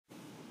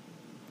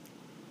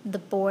The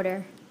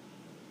border.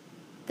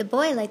 The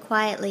boy lay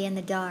quietly in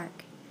the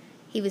dark.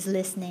 He was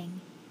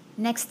listening.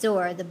 Next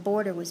door, the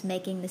boarder was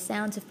making the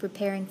sounds of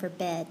preparing for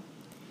bed.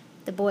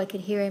 The boy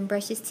could hear him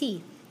brush his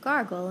teeth,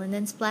 gargle, and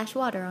then splash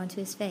water onto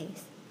his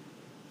face.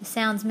 The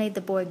sounds made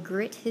the boy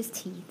grit his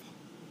teeth.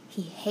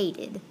 He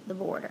hated the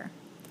boarder.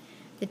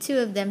 The two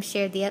of them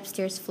shared the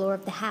upstairs floor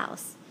of the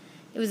house.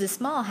 It was a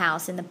small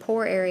house in the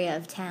poor area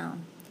of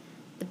town.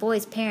 The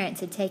boy's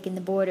parents had taken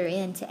the boarder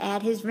in to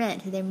add his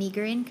rent to their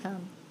meager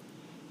income.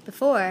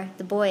 Before,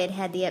 the boy had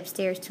had the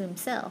upstairs to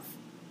himself.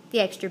 The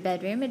extra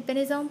bedroom had been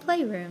his own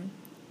playroom.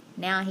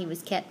 Now he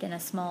was kept in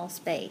a small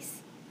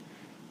space.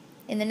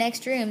 In the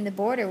next room, the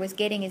boarder was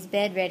getting his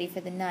bed ready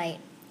for the night.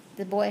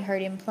 The boy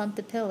heard him plump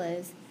the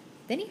pillows.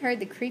 Then he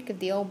heard the creak of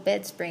the old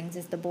bed springs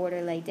as the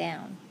boarder lay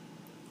down.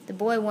 The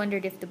boy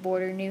wondered if the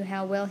boarder knew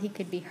how well he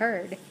could be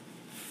heard,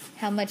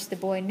 how much the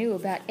boy knew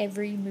about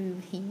every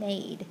move he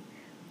made.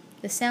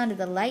 The sound of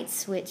the light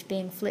switch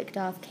being flicked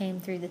off came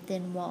through the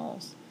thin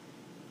walls.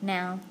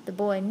 Now, the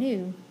boy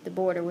knew the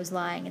boarder was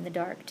lying in the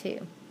dark,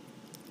 too,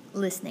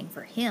 listening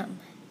for him.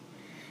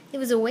 It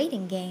was a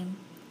waiting game.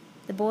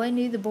 The boy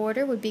knew the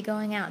boarder would be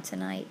going out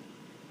tonight.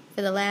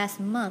 For the last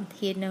month,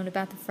 he had known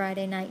about the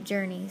Friday night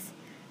journeys.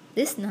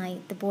 This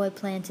night, the boy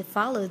planned to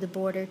follow the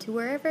boarder to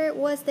wherever it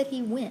was that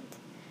he went.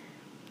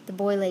 The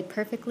boy lay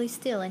perfectly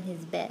still in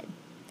his bed.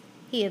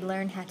 He had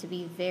learned how to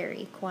be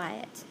very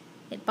quiet.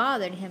 It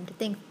bothered him to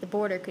think that the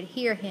boarder could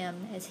hear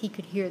him as he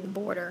could hear the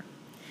boarder.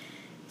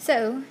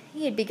 So,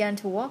 he had begun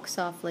to walk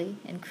softly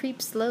and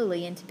creep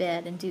slowly into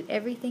bed and do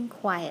everything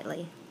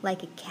quietly,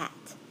 like a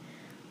cat.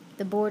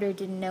 The boarder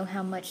didn't know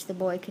how much the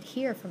boy could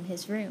hear from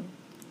his room.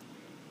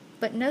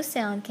 But no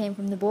sound came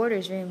from the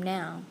boarder's room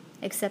now,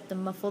 except the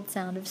muffled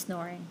sound of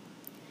snoring.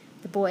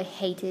 The boy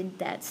hated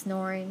that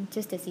snoring,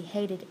 just as he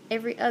hated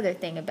every other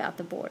thing about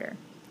the boarder.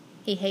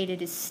 He hated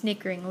his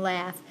snickering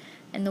laugh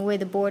and the way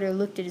the boarder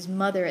looked at his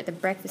mother at the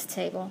breakfast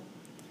table.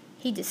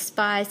 He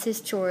despised his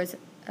chores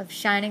of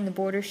shining the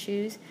boarder's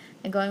shoes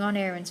and going on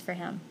errands for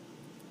him.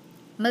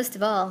 Most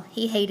of all,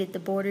 he hated the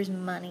boarder's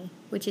money,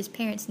 which his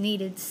parents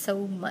needed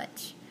so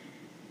much.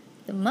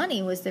 The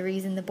money was the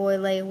reason the boy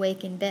lay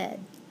awake in bed.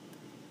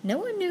 No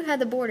one knew how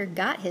the boarder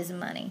got his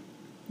money.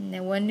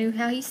 No one knew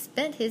how he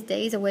spent his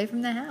days away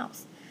from the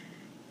house.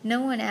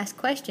 No one asked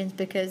questions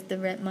because the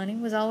rent money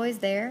was always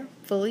there,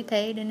 fully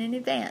paid and in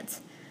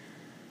advance.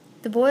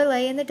 The boy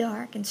lay in the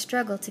dark and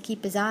struggled to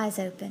keep his eyes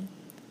open.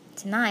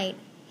 Tonight,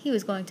 he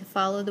was going to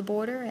follow the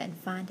boarder and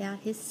find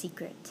out his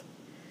secret.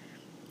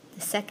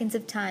 The seconds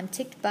of time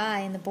ticked by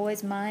in the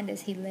boy's mind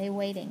as he lay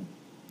waiting.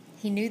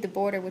 He knew the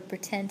boarder would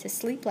pretend to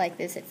sleep like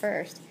this at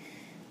first,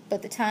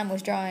 but the time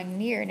was drawing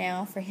near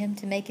now for him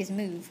to make his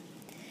move.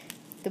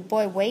 The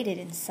boy waited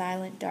in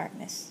silent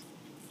darkness.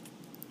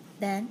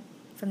 Then,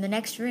 from the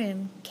next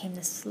room, came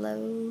the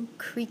slow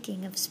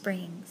creaking of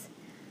springs.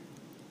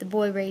 The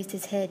boy raised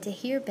his head to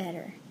hear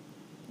better.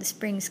 The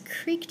springs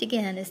creaked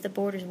again as the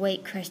boarder's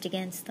weight crushed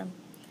against them.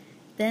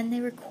 Then they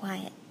were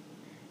quiet.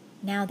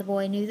 Now the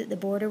boy knew that the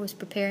boarder was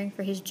preparing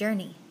for his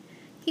journey.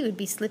 He would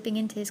be slipping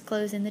into his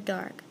clothes in the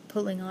dark,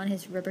 pulling on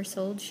his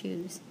rubber-soled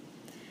shoes.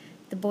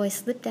 The boy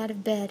slipped out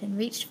of bed and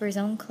reached for his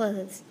own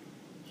clothes.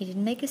 He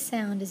didn't make a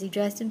sound as he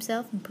dressed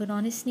himself and put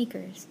on his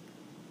sneakers.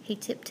 He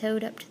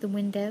tiptoed up to the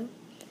window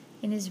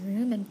in his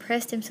room and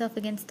pressed himself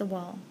against the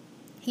wall.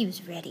 He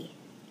was ready.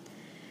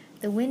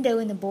 The window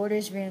in the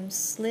boarder's room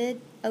slid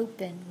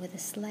open with a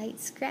slight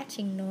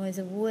scratching noise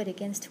of wood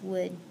against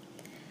wood.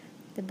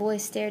 The boy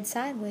stared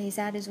sideways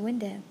out his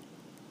window.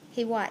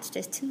 He watched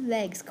as two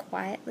legs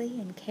quietly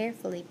and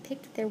carefully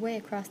picked their way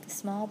across the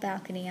small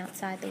balcony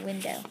outside the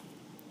window.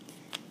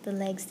 The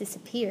legs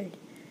disappeared.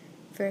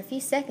 For a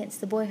few seconds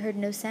the boy heard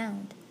no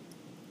sound.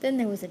 Then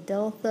there was a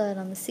dull thud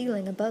on the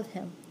ceiling above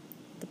him.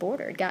 The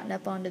boarder had gotten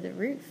up onto the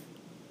roof.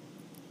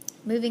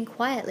 Moving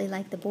quietly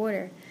like the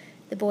boarder,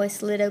 the boy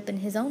slid open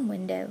his own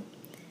window.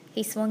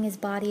 He swung his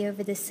body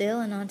over the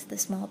sill and onto the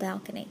small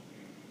balcony.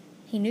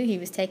 He knew he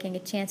was taking a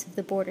chance of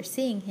the boarder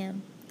seeing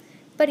him,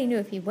 but he knew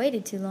if he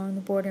waited too long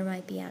the boarder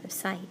might be out of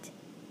sight.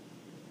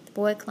 The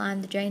boy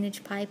climbed the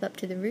drainage pipe up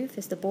to the roof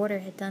as the boarder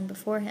had done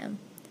before him.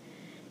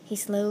 He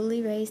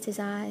slowly raised his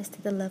eyes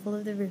to the level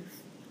of the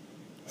roof.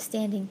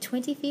 Standing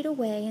 20 feet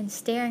away and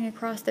staring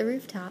across the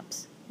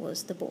rooftops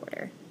was the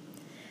boarder.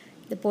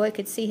 The boy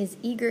could see his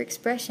eager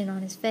expression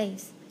on his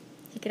face.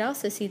 He could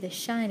also see the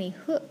shiny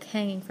hook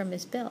hanging from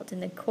his belt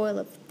and the coil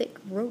of thick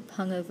rope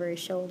hung over his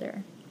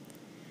shoulder.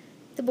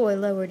 The boy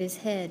lowered his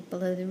head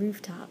below the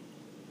rooftop.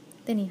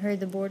 Then he heard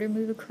the boarder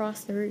move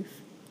across the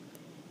roof.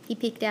 He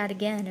peeked out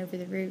again over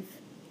the roof.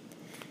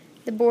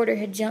 The boarder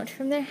had jumped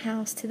from their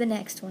house to the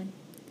next one.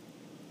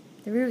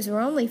 The roofs were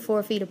only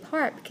 4 feet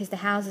apart because the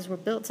houses were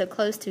built so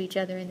close to each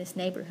other in this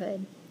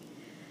neighborhood.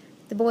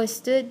 The boy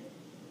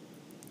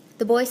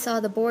saw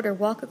the boarder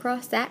walk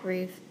across that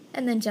roof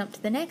and then jump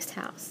to the next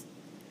house.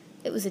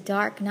 It was a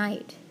dark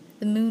night.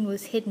 The moon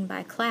was hidden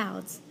by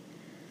clouds.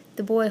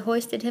 The boy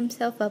hoisted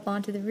himself up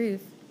onto the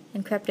roof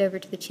and crept over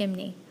to the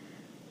chimney.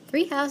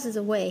 3 houses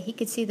away, he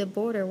could see the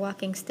boarder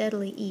walking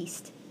steadily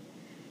east.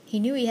 He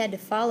knew he had to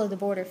follow the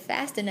boarder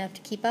fast enough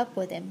to keep up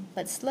with him,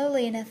 but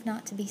slowly enough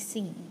not to be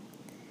seen.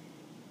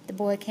 The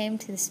boy came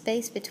to the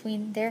space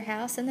between their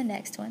house and the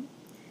next one.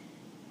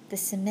 The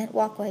cement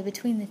walkway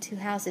between the two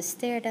houses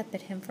stared up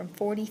at him from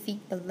 40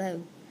 feet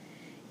below.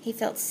 He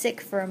felt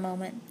sick for a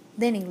moment,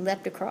 then he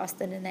leapt across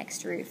the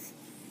next roof.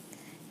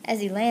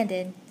 As he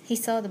landed, he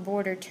saw the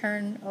boarder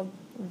turn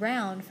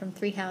around from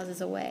 3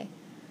 houses away.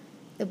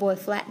 The boy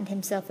flattened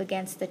himself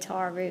against the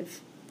tar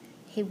roof.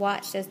 He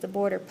watched as the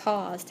boarder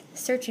paused,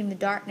 searching the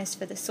darkness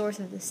for the source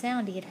of the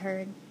sound he had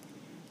heard.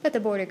 But the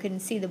boarder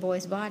couldn't see the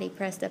boy's body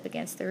pressed up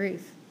against the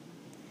roof.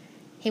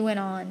 He went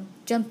on,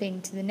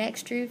 jumping to the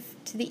next roof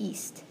to the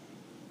east.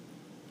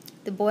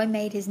 The boy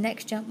made his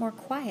next jump more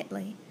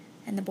quietly,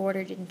 and the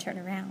boarder didn't turn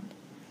around.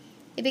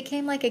 It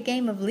became like a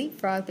game of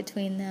leapfrog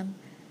between them,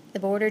 the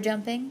boarder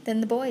jumping,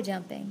 then the boy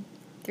jumping,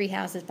 3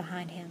 houses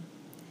behind him.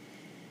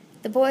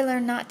 The boy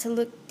learned not to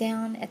look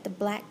down at the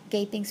black,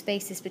 gaping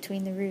spaces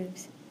between the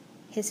roofs.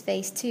 His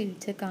face, too,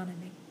 took on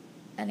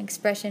an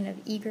expression of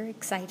eager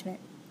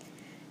excitement.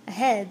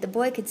 Ahead, the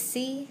boy could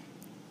see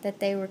that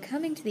they were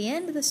coming to the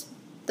end of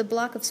the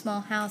block of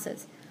small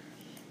houses.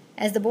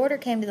 As the boarder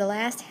came to the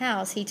last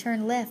house, he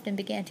turned left and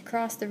began to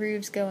cross the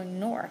roofs going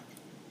north.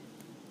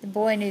 The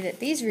boy knew that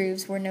these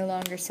roofs were no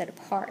longer set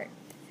apart.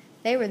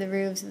 They were the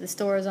roofs of the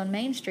stores on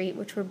Main Street,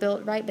 which were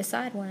built right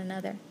beside one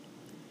another.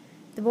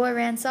 The boy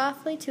ran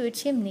softly to a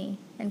chimney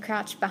and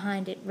crouched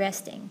behind it,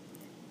 resting.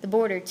 The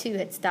boarder, too,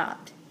 had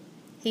stopped.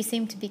 He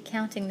seemed to be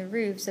counting the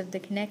roofs of the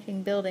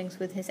connecting buildings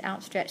with his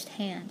outstretched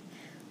hand.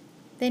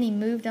 Then he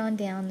moved on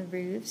down the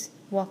roofs,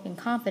 walking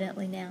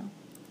confidently now.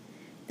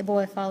 The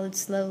boy followed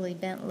slowly,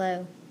 bent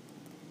low.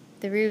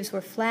 The roofs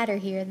were flatter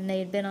here than they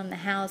had been on the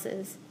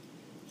houses.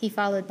 He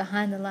followed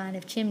behind the line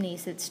of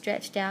chimneys that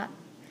stretched out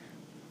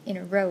in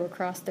a row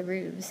across the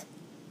roofs.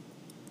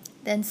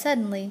 Then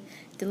suddenly,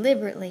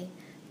 deliberately,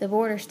 the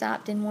boarder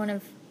stopped in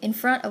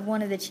front of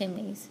one of the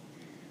chimneys.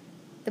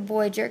 The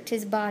boy jerked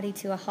his body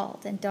to a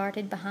halt and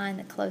darted behind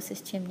the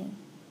closest chimney.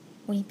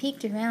 When he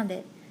peeked around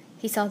it,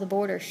 he saw the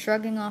boarder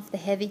shrugging off the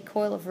heavy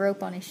coil of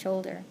rope on his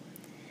shoulder.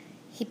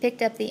 He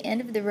picked up the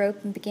end of the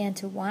rope and began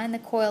to wind the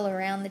coil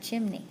around the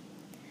chimney.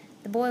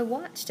 The boy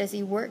watched as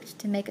he worked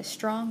to make a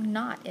strong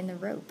knot in the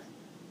rope.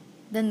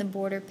 Then the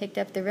boarder picked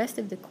up the rest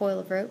of the coil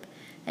of rope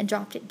and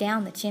dropped it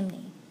down the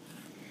chimney.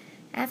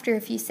 After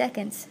a few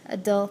seconds, a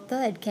dull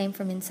thud came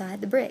from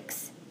inside the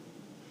bricks.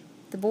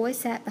 The boy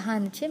sat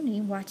behind the chimney,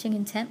 watching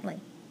intently.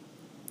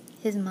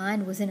 His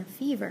mind was in a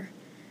fever.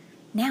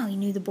 Now he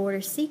knew the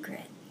boarder's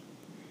secret.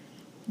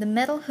 The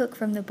metal hook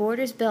from the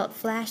boarder's belt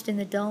flashed in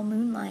the dull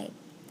moonlight.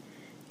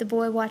 The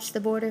boy watched the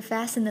boarder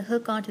fasten the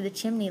hook onto the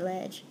chimney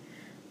ledge.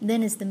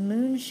 Then, as the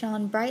moon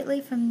shone brightly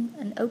from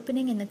an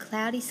opening in the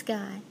cloudy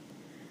sky,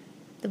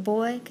 the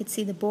boy could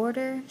see the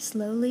boarder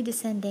slowly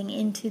descending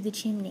into the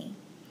chimney.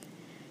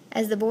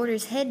 As the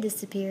boarder's head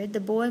disappeared, the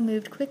boy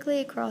moved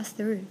quickly across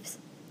the roofs.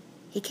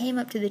 He came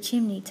up to the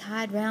chimney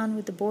tied round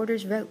with the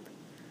boarder's rope.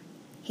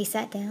 He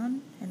sat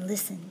down and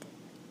listened.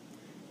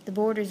 The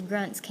boarder's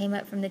grunts came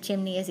up from the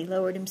chimney as he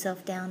lowered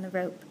himself down the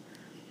rope.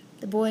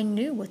 The boy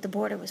knew what the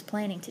boarder was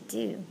planning to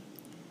do.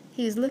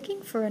 He was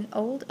looking for an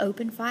old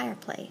open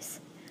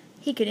fireplace.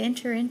 He could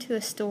enter into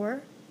a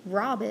store,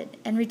 rob it,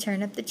 and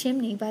return up the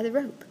chimney by the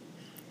rope.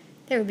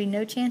 There would be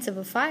no chance of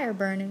a fire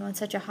burning on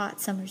such a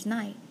hot summer's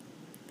night.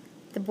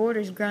 The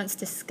boarder's grunts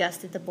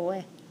disgusted the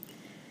boy.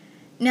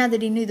 Now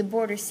that he knew the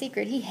boarder's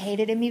secret, he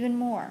hated him even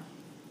more.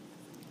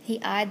 He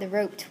eyed the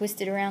rope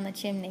twisted around the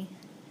chimney.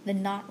 The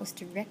knot was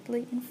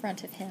directly in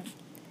front of him.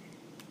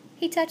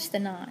 He touched the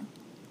knot.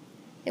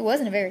 It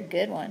wasn't a very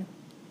good one.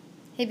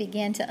 He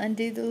began to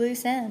undo the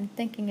loose end,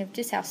 thinking of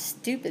just how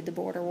stupid the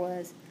boarder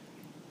was.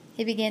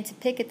 He began to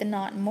pick at the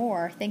knot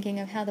more, thinking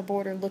of how the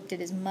boarder looked at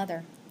his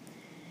mother.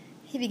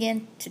 He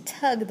began to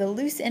tug the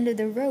loose end of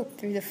the rope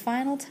through the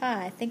final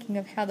tie, thinking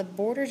of how the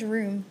boarder's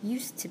room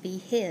used to be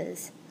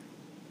his.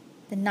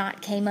 The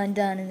knot came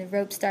undone and the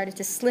rope started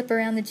to slip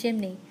around the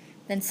chimney.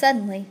 Then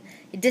suddenly,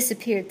 it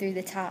disappeared through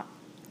the top.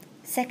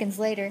 Seconds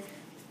later,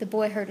 the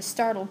boy heard a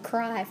startled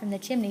cry from the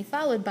chimney,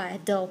 followed by a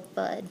dull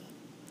thud.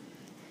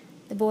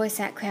 The boy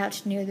sat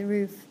crouched near the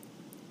roof.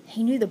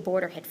 He knew the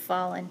boarder had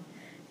fallen.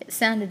 It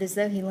sounded as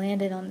though he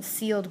landed on the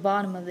sealed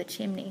bottom of the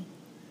chimney.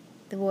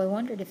 The boy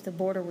wondered if the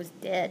boarder was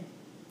dead.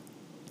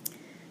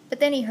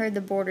 But then he heard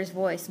the boarder's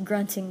voice,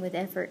 grunting with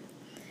effort.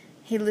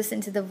 He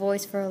listened to the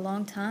voice for a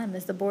long time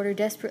as the boarder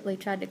desperately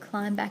tried to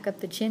climb back up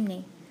the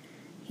chimney.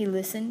 He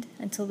listened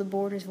until the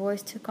boarder's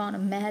voice took on a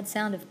mad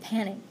sound of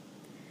panic.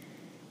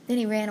 Then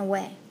he ran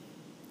away.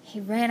 He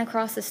ran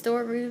across the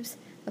store roofs,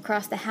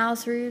 across the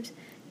house roofs,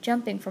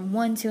 jumping from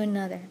one to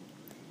another.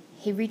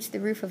 He reached the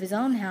roof of his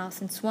own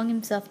house and swung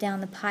himself down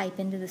the pipe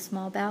into the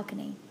small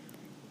balcony.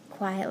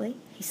 Quietly,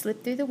 he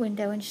slipped through the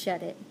window and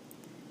shut it.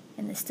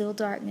 In the still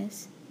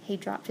darkness, he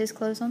dropped his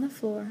clothes on the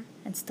floor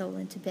and stole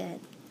into bed.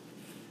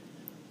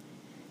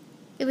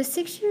 It was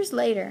 6 years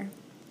later.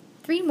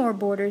 3 more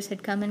boarders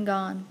had come and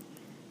gone.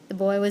 The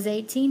boy was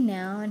 18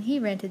 now, and he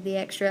rented the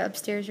extra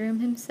upstairs room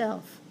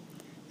himself.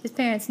 His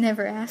parents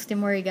never asked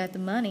him where he got the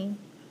money.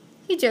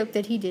 He joked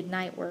that he did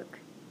night work.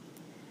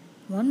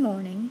 One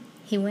morning,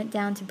 he went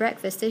down to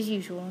breakfast as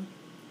usual.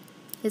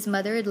 His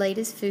mother had laid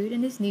his food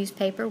and his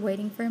newspaper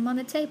waiting for him on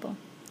the table.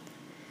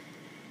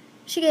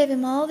 She gave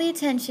him all the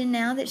attention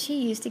now that she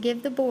used to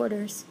give the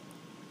boarders.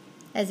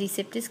 As he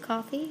sipped his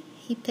coffee,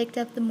 he picked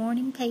up the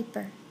morning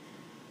paper.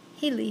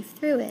 He leafed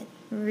through it,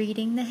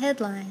 reading the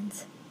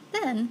headlines.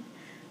 Then,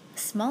 a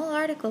small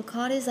article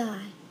caught his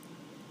eye.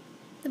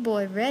 The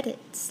boy read it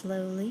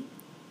slowly,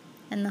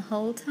 and the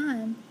whole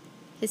time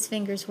his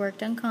fingers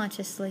worked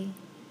unconsciously,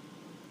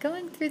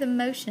 going through the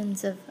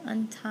motions of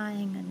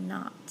untying a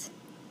knot.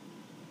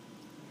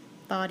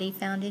 Body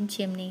found in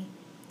chimney,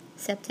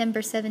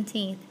 September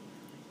 17th.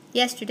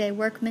 Yesterday,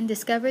 workmen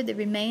discovered the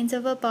remains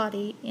of a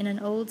body in an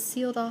old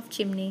sealed-off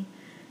chimney.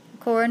 The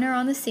coroner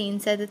on the scene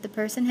said that the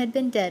person had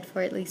been dead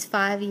for at least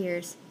 5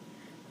 years.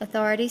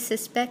 Authorities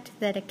suspect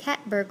that a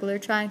cat burglar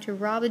trying to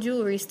rob a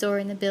jewelry store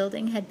in the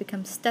building had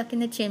become stuck in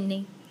the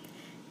chimney.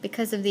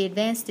 Because of the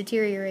advanced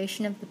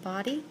deterioration of the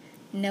body,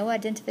 no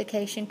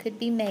identification could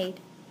be made.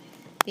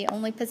 The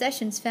only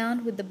possessions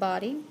found with the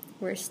body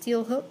were a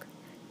steel hook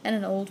and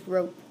an old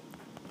rope.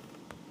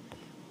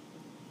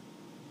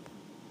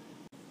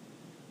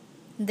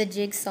 The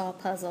Jigsaw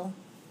Puzzle.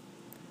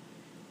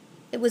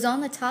 It was on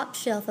the top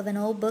shelf of an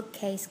old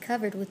bookcase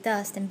covered with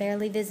dust and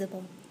barely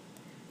visible.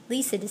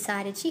 Lisa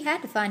decided she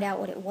had to find out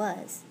what it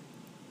was.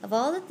 Of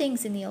all the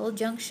things in the old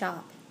junk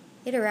shop,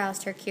 it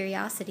aroused her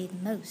curiosity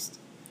the most.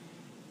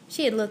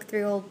 She had looked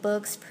through old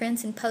books,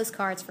 prints, and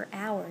postcards for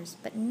hours,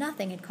 but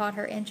nothing had caught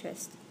her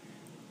interest.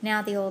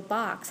 Now the old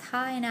box,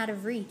 high and out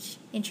of reach,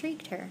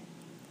 intrigued her.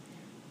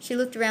 She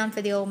looked around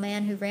for the old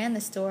man who ran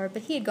the store,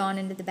 but he had gone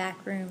into the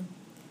back room.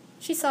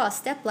 She saw a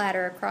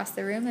stepladder across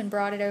the room and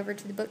brought it over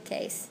to the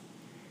bookcase.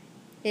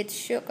 It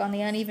shook on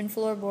the uneven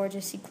floorboards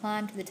as she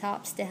climbed to the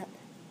top step.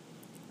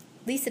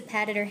 Lisa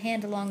patted her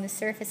hand along the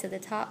surface of the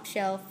top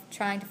shelf,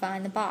 trying to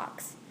find the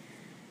box.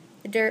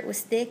 The dirt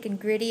was thick and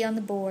gritty on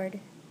the board.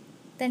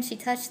 Then she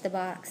touched the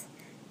box.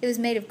 It was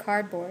made of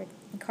cardboard.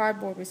 The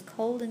cardboard was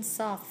cold and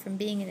soft from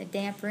being in a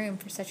damp room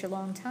for such a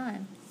long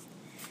time.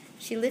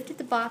 She lifted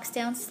the box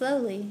down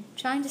slowly,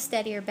 trying to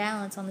steady her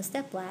balance on the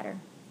stepladder.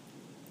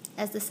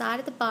 As the side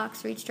of the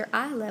box reached her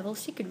eye level,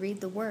 she could read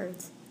the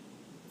words,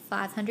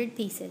 500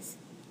 pieces.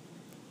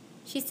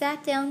 She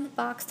sat down the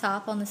box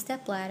top on the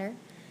stepladder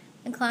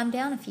and climbed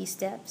down a few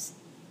steps.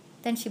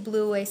 Then she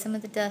blew away some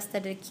of the dust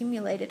that had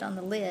accumulated on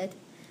the lid,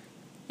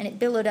 and it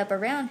billowed up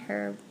around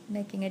her,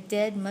 making a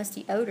dead,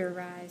 musty odor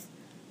rise.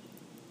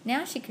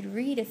 Now she could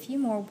read a few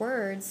more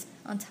words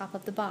on top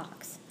of the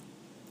box.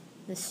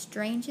 The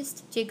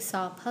strangest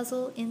jigsaw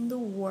puzzle in the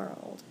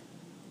world.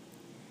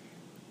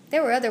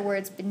 There were other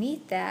words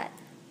beneath that,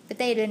 but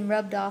they had been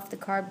rubbed off the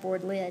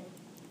cardboard lid.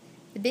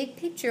 The big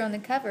picture on the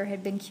cover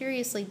had been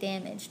curiously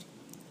damaged.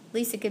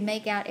 Lisa could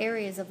make out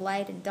areas of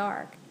light and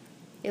dark.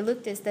 It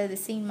looked as though the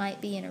scene might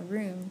be in a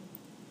room,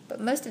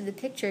 but most of the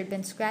picture had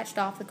been scratched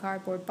off the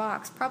cardboard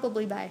box,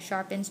 probably by a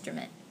sharp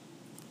instrument.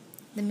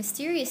 The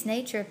mysterious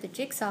nature of the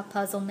jigsaw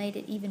puzzle made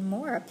it even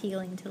more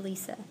appealing to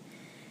Lisa.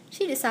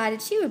 She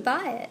decided she would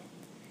buy it.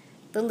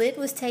 The lid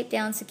was taped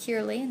down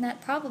securely, and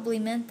that probably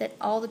meant that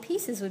all the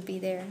pieces would be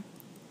there.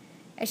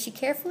 As she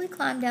carefully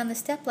climbed down the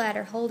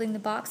stepladder holding the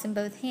box in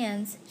both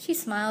hands, she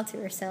smiled to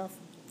herself.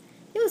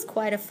 It was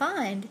quite a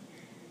find,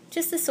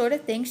 just the sort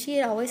of thing she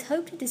had always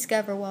hoped to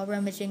discover while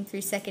rummaging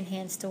through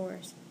second-hand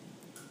stores.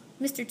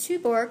 Mr.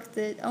 Tuborg,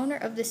 the owner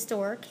of the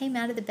store, came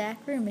out of the back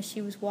room as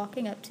she was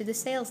walking up to the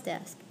sales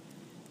desk.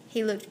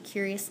 He looked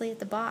curiously at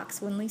the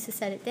box when Lisa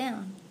set it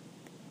down.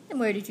 "And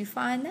where did you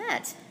find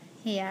that?"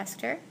 he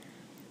asked her.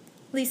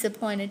 Lisa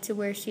pointed to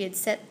where she had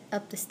set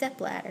up the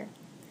stepladder.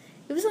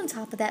 "It was on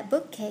top of that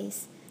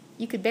bookcase.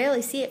 You could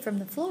barely see it from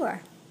the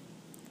floor."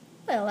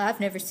 "Well, I've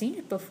never seen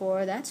it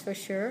before, that's for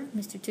sure,"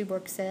 Mr.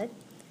 Tuborg said.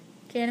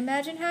 "Can't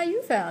imagine how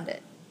you found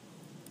it."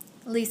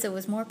 Lisa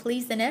was more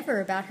pleased than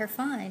ever about her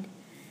find.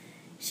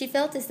 She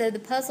felt as though the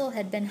puzzle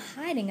had been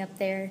hiding up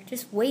there,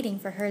 just waiting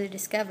for her to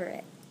discover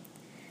it.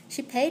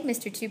 She paid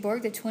Mr.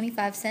 Tuborg the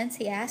 25 cents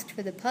he asked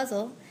for the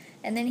puzzle,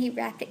 and then he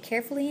wrapped it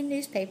carefully in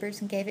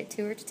newspapers and gave it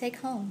to her to take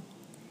home.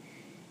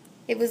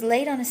 It was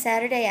late on a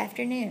Saturday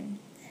afternoon.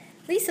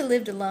 Lisa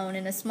lived alone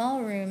in a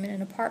small room in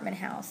an apartment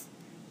house.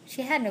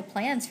 She had no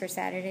plans for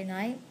Saturday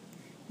night.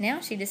 Now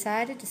she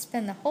decided to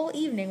spend the whole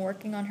evening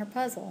working on her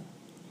puzzle.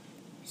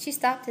 She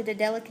stopped at a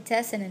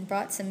delicatessen and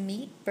bought some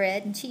meat,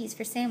 bread, and cheese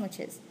for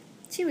sandwiches.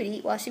 She would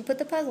eat while she put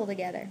the puzzle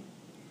together.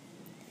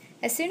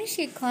 As soon as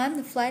she had climbed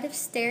the flight of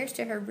stairs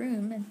to her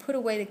room and put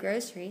away the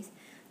groceries,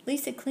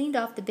 Lisa cleaned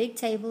off the big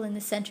table in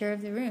the center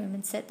of the room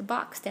and set the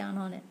box down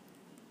on it.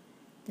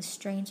 The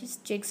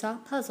strangest jigsaw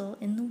puzzle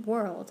in the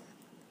world.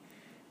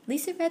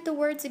 Lisa read the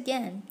words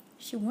again.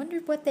 She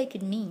wondered what they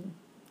could mean.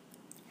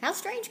 How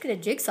strange could a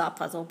jigsaw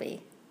puzzle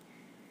be?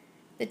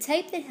 The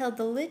tape that held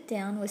the lid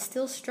down was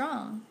still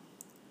strong.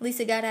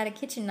 Lisa got out a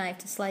kitchen knife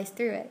to slice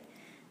through it.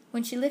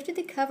 When she lifted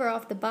the cover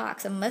off the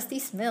box, a musty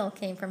smell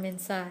came from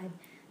inside.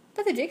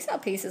 But the jigsaw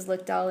pieces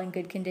looked all in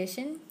good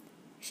condition.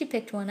 She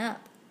picked one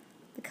up.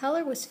 The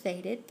color was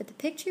faded, but the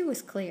picture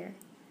was clear.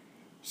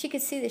 She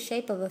could see the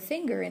shape of a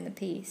finger in the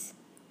piece.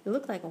 It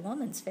looked like a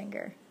woman's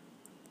finger.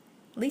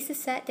 Lisa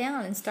sat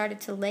down and started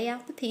to lay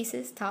out the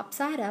pieces top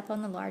side up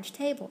on the large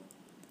table.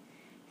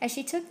 As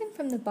she took them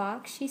from the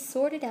box, she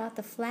sorted out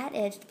the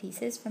flat-edged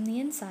pieces from the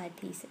inside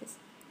pieces.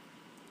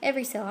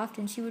 Every so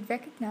often she would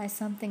recognize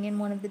something in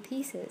one of the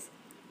pieces.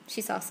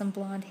 She saw some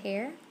blonde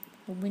hair,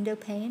 a window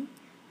pane,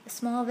 a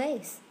small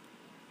vase.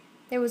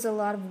 There was a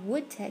lot of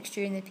wood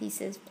texture in the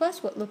pieces,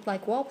 plus what looked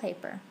like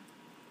wallpaper.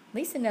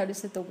 Lisa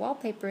noticed that the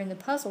wallpaper in the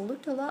puzzle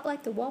looked a lot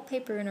like the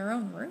wallpaper in her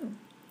own room.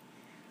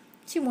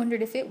 She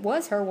wondered if it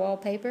was her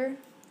wallpaper,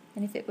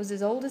 and if it was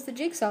as old as the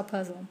Jigsaw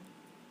puzzle.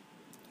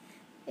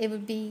 It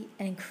would be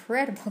an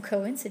incredible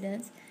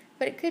coincidence,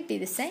 but it could be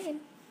the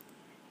same.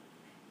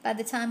 By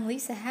the time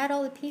Lisa had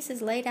all the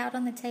pieces laid out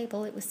on the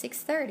table, it was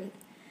 6:30.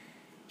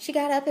 She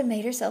got up and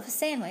made herself a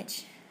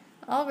sandwich.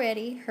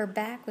 Already, her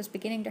back was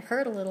beginning to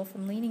hurt a little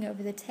from leaning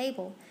over the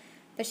table,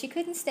 but she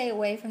couldn't stay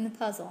away from the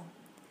puzzle.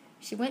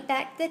 She went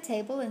back to the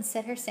table and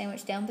set her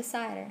sandwich down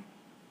beside her.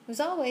 It was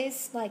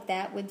always like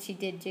that when she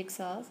did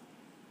jigsaws.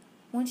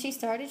 Once she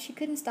started, she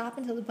couldn't stop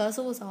until the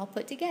puzzle was all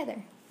put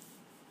together.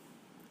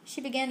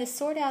 She began to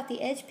sort out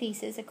the edge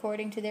pieces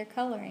according to their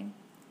coloring.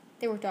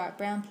 There were dark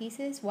brown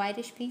pieces,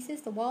 whitish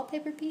pieces, the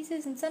wallpaper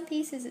pieces, and some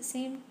pieces that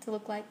seemed to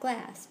look like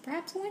glass,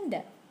 perhaps a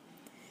window.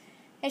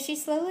 As she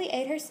slowly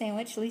ate her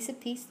sandwich, Lisa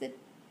pieced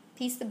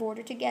the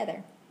border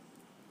together.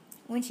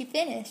 When she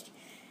finished,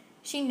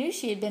 she knew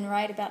she had been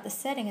right about the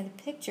setting of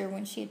the picture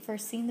when she had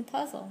first seen the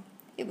puzzle.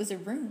 It was a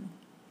room.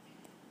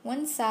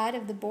 One side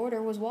of the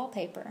border was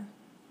wallpaper.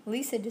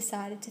 Lisa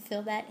decided to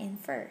fill that in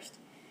first.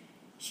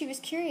 She was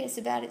curious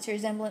about its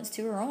resemblance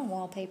to her own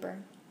wallpaper.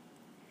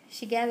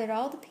 She gathered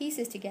all the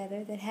pieces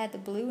together that had the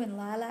blue and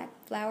lilac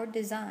flowered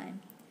design.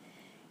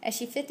 As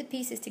she fit the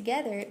pieces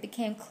together, it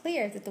became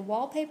clear that the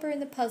wallpaper in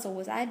the puzzle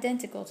was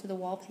identical to the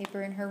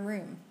wallpaper in her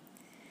room.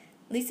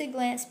 Lisa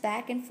glanced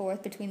back and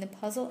forth between the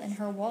puzzle and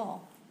her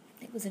wall.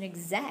 It was an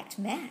exact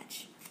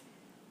match.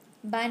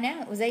 By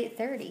now it was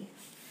 8:30.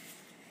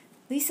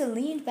 Lisa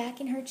leaned back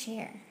in her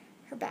chair.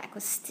 Her back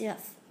was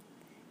stiff.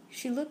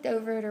 She looked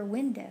over at her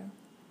window.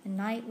 The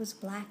night was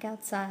black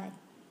outside.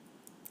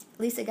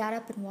 Lisa got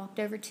up and walked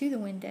over to the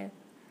window,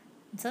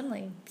 and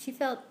suddenly she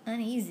felt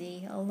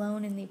uneasy,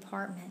 alone in the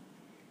apartment.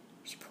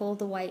 She pulled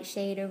the white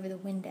shade over the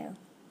window.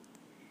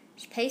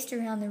 She paced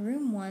around the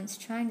room once,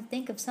 trying to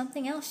think of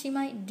something else she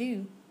might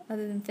do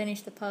other than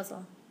finish the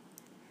puzzle.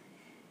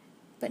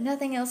 But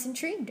nothing else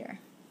intrigued her.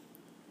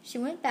 She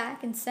went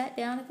back and sat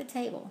down at the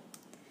table.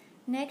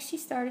 Next, she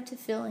started to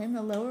fill in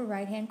the lower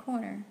right-hand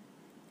corner.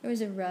 There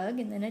was a rug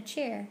and then a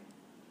chair.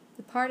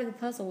 The part of the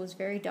puzzle was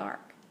very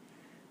dark.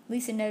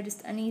 Lisa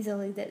noticed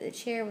uneasily that the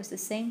chair was the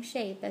same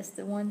shape as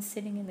the one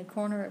sitting in the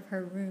corner of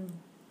her room,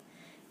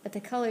 but the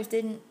colors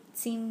didn't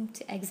seem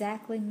to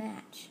exactly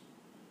match.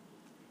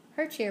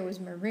 Her chair was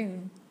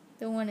maroon.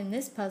 The one in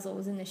this puzzle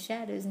was in the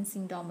shadows and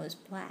seemed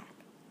almost black.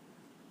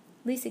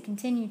 Lisa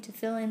continued to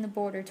fill in the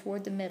border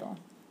toward the middle.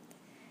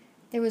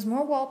 There was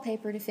more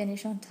wallpaper to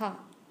finish on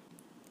top.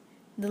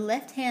 The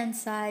left-hand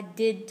side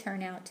did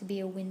turn out to be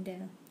a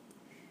window.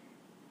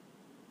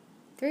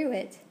 Through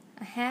it,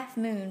 a half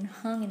moon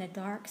hung in a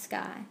dark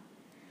sky.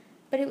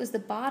 But it was the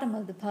bottom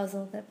of the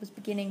puzzle that was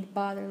beginning to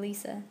bother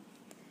Lisa.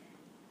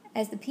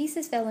 As the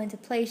pieces fell into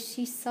place,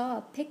 she saw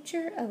a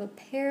picture of a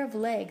pair of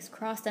legs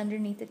crossed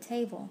underneath the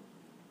table.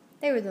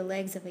 They were the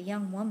legs of a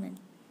young woman.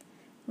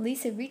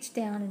 Lisa reached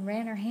down and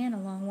ran her hand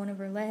along one of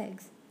her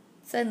legs.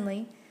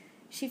 Suddenly,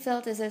 she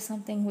felt as though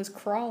something was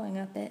crawling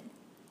up it,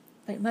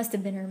 but it must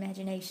have been her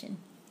imagination.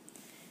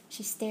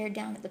 She stared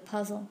down at the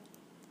puzzle.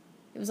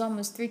 It was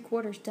almost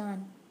 3/4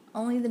 done.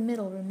 Only the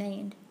middle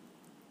remained.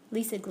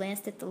 Lisa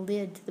glanced at the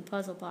lid to the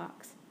puzzle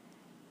box.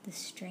 The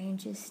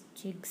strangest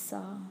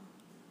jigsaw.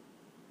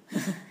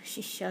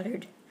 She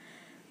shuddered.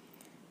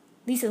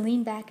 Lisa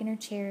leaned back in her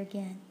chair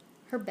again.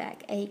 Her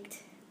back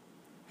ached.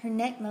 Her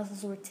neck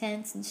muscles were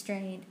tense and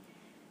strained.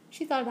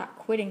 She thought about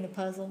quitting the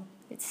puzzle.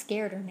 It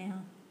scared her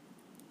now.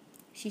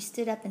 She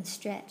stood up and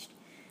stretched,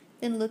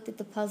 then looked at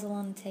the puzzle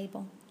on the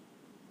table.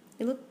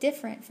 It looked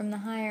different from the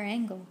higher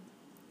angle.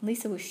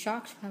 Lisa was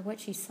shocked by what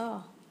she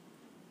saw.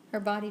 Her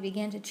body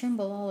began to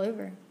tremble all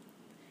over.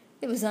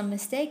 It was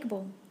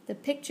unmistakable. The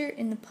picture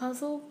in the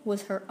puzzle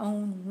was her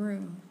own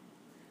room.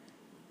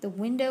 The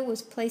window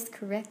was placed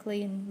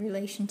correctly in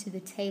relation to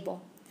the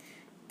table.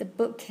 The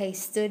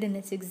bookcase stood in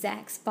its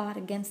exact spot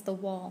against the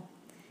wall.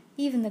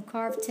 Even the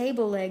carved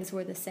table legs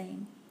were the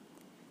same.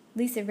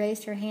 Lisa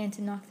raised her hand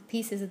to knock the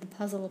pieces of the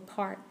puzzle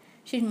apart.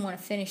 She didn't want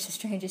to finish the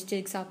strangest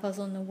jigsaw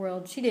puzzle in the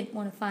world. She didn't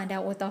want to find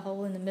out what the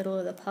hole in the middle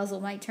of the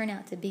puzzle might turn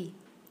out to be.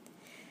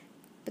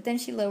 But then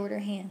she lowered her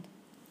hand.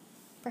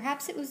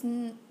 Perhaps it was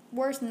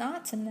worse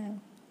not to know.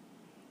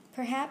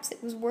 Perhaps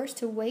it was worse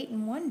to wait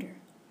and wonder.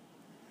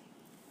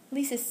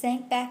 Lisa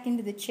sank back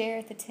into the chair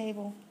at the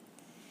table.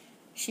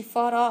 She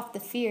fought off the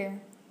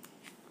fear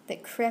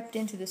that crept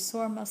into the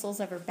sore muscles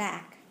of her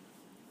back.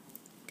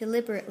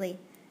 Deliberately,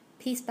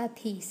 piece by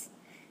piece,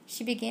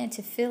 she began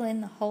to fill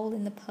in the hole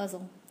in the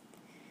puzzle.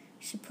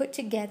 She put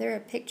together a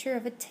picture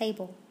of a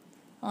table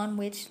on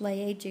which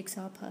lay a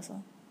jigsaw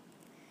puzzle.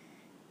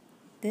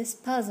 This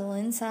puzzle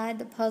inside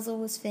the puzzle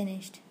was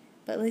finished,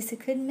 but Lisa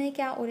couldn't make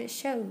out what it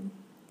showed.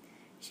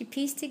 She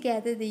pieced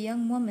together the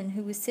young woman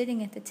who was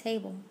sitting at the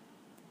table,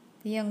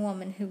 the young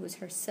woman who was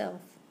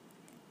herself.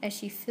 As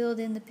she filled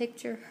in the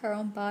picture, her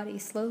own body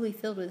slowly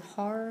filled with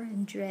horror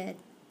and dread.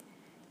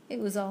 It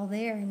was all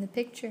there in the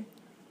picture.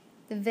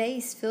 The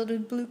vase filled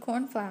with blue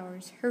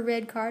cornflowers, her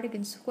red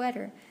cardigan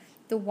sweater,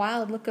 the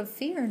wild look of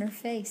fear in her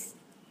face.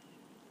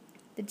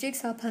 The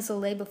jigsaw puzzle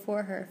lay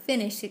before her,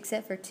 finished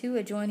except for 2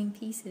 adjoining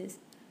pieces.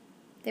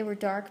 They were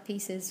dark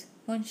pieces,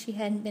 one she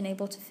hadn't been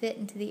able to fit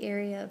into the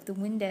area of the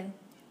window.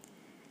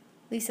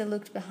 Lisa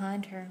looked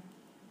behind her.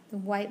 The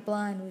white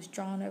blind was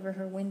drawn over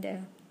her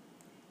window.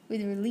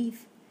 With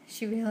relief,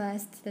 she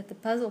realized that the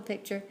puzzle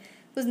picture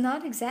was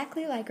not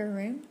exactly like her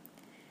room.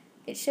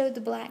 It showed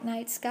the black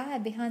night sky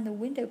behind the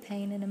window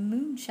pane and a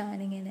moon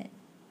shining in it.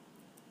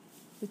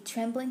 With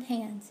trembling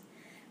hands,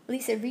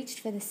 Lisa reached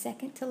for the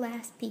second to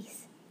last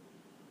piece.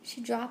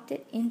 She dropped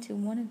it into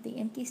one of the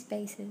empty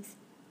spaces.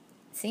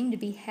 It seemed to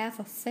be half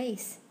a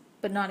face,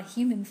 but not a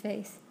human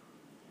face.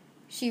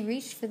 She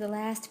reached for the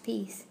last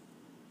piece.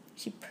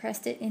 She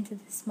pressed it into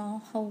the small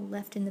hole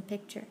left in the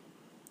picture.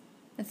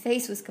 The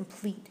face was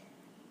complete.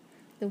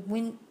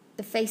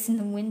 The face in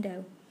the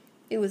window.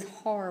 It was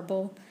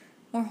horrible,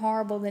 more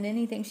horrible than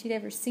anything she'd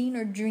ever seen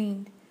or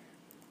dreamed.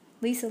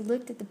 Lisa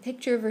looked at the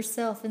picture of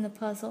herself in the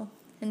puzzle,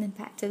 and then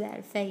back to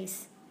that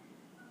face.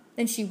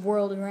 Then she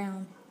whirled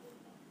around.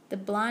 The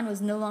blind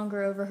was no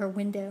longer over her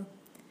window.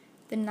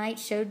 The night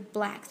showed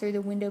black through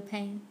the window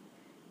pane.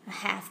 A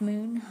half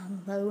moon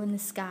hung low in the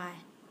sky.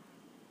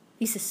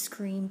 Lisa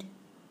screamed.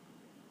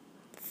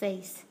 The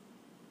face.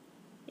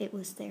 It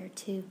was there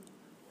too.